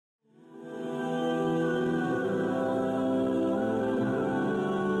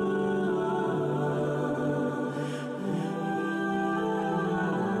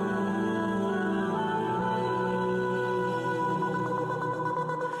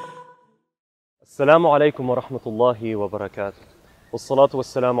السلام عليكم ورحمة الله وبركاته والصلاة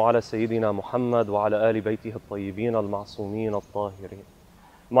والسلام على سيدنا محمد وعلى آل بيته الطيبين المعصومين الطاهرين.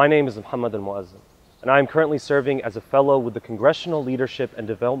 My name is Muhammad al-Muazzin, and I am currently serving as a fellow with the Congressional Leadership and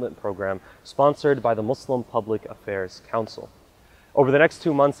Development Program sponsored by the Muslim Public Affairs Council. Over the next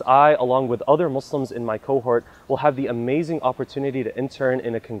 2 months, I, along with other Muslims in my cohort, will have the amazing opportunity to intern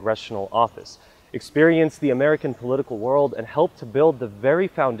in a congressional office, experience the American political world, and help to build the very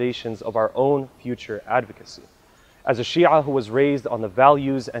foundations of our own future advocacy. As a Shia who was raised on the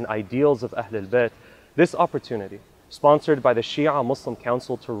values and ideals of Ahl al-Bayt, this opportunity, sponsored by the Shia Muslim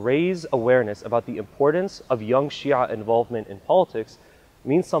Council to raise awareness about the importance of young Shia involvement in politics,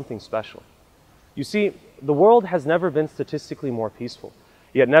 means something special. You see, the world has never been statistically more peaceful,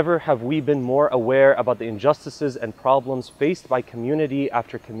 yet never have we been more aware about the injustices and problems faced by community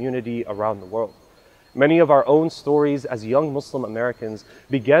after community around the world. Many of our own stories as young Muslim Americans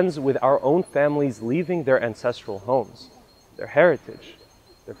begins with our own families leaving their ancestral homes, their heritage,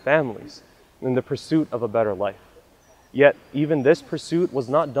 their families, in the pursuit of a better life. Yet, even this pursuit was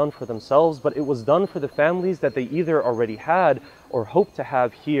not done for themselves, but it was done for the families that they either already had or hoped to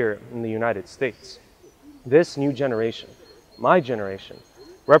have here in the United States. This new generation, my generation,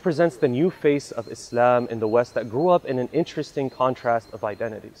 represents the new face of Islam in the West that grew up in an interesting contrast of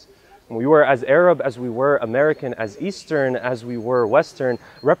identities. We were as Arab as we were American, as Eastern as we were Western,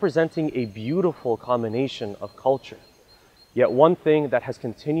 representing a beautiful combination of culture. Yet one thing that has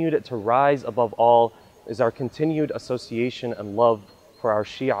continued to rise above all is our continued association and love for our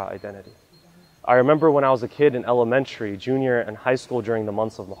Shia identity. I remember when I was a kid in elementary, junior, and high school during the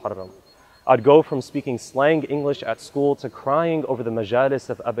months of Muharram. I'd go from speaking slang English at school to crying over the majalis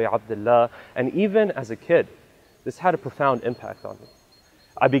of Abi Abdullah, and even as a kid, this had a profound impact on me.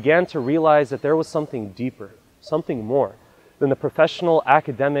 I began to realize that there was something deeper, something more than the professional,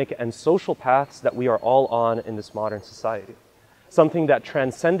 academic, and social paths that we are all on in this modern society. Something that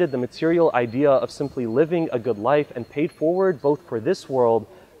transcended the material idea of simply living a good life and paid forward both for this world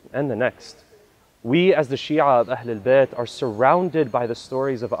and the next. We, as the Shia of Ahl al-Bayt, are surrounded by the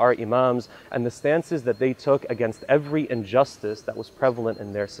stories of our Imams and the stances that they took against every injustice that was prevalent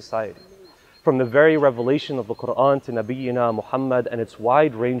in their society. From the very revelation of the Quran to Nabiyyina Muhammad and its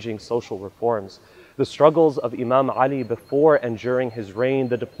wide-ranging social reforms, the struggles of Imam Ali before and during his reign,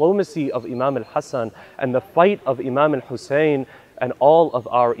 the diplomacy of Imam al-Hassan, and the fight of Imam al-Hussein, and all of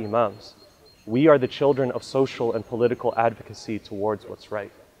our Imams. We are the children of social and political advocacy towards what's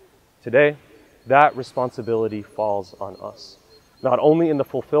right. Today, that responsibility falls on us, not only in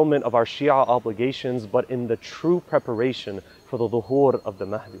the fulfillment of our Shia obligations, but in the true preparation for the dhuhur of the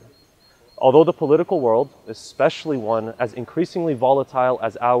Mahdi. Although the political world, especially one as increasingly volatile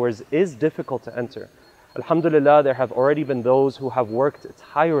as ours, is difficult to enter, alhamdulillah, there have already been those who have worked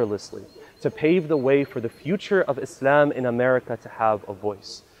tirelessly to pave the way for the future of Islam in America to have a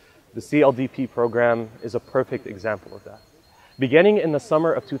voice. The CLDP program is a perfect example of that. Beginning in the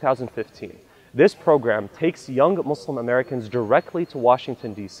summer of 2015, this program takes young Muslim Americans directly to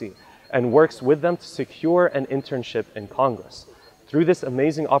Washington, D.C. and works with them to secure an internship in Congress. Through this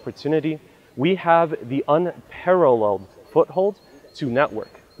amazing opportunity, we have the unparalleled foothold to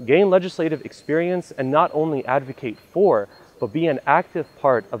network, gain legislative experience, and not only advocate for, but be an active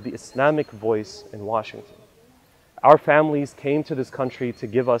part of the Islamic voice in Washington. Our families came to this country to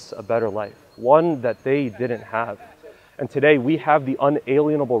give us a better life, one that they didn't have. And today we have the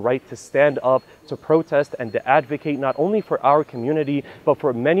unalienable right to stand up, to protest, and to advocate not only for our community, but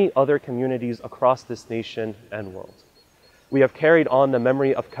for many other communities across this nation and world. We have carried on the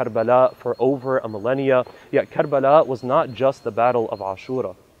memory of Karbala for over a millennia, yet Karbala was not just the battle of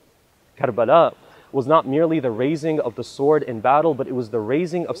Ashura. Karbala was not merely the raising of the sword in battle, but it was the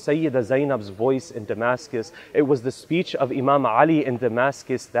raising of Sayyida Zainab's voice in Damascus. It was the speech of Imam Ali in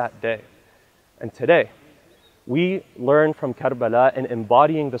Damascus that day. And today, we learn from Karbala in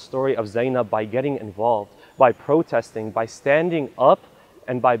embodying the story of Zainab by getting involved, by protesting, by standing up,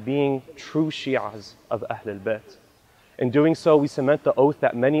 and by being true Shi'as of Ahl al-Bayt. In doing so, we cement the oath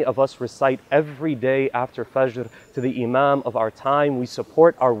that many of us recite every day after Fajr to the Imam of our time. We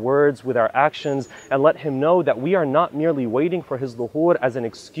support our words with our actions and let him know that we are not merely waiting for his dhuhur as an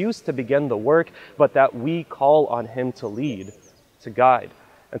excuse to begin the work, but that we call on him to lead, to guide,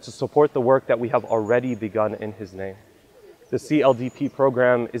 and to support the work that we have already begun in his name. The CLDP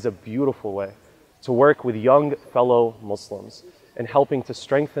program is a beautiful way to work with young fellow Muslims in helping to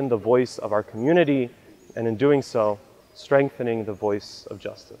strengthen the voice of our community, and in doing so, strengthening the voice of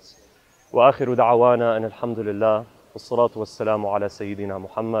justice. وآخر دعوانا أن الحمد لله والصلاة والسلام على سيدنا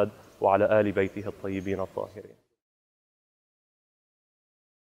محمد وعلى آل بيته الطيبين الطاهرين.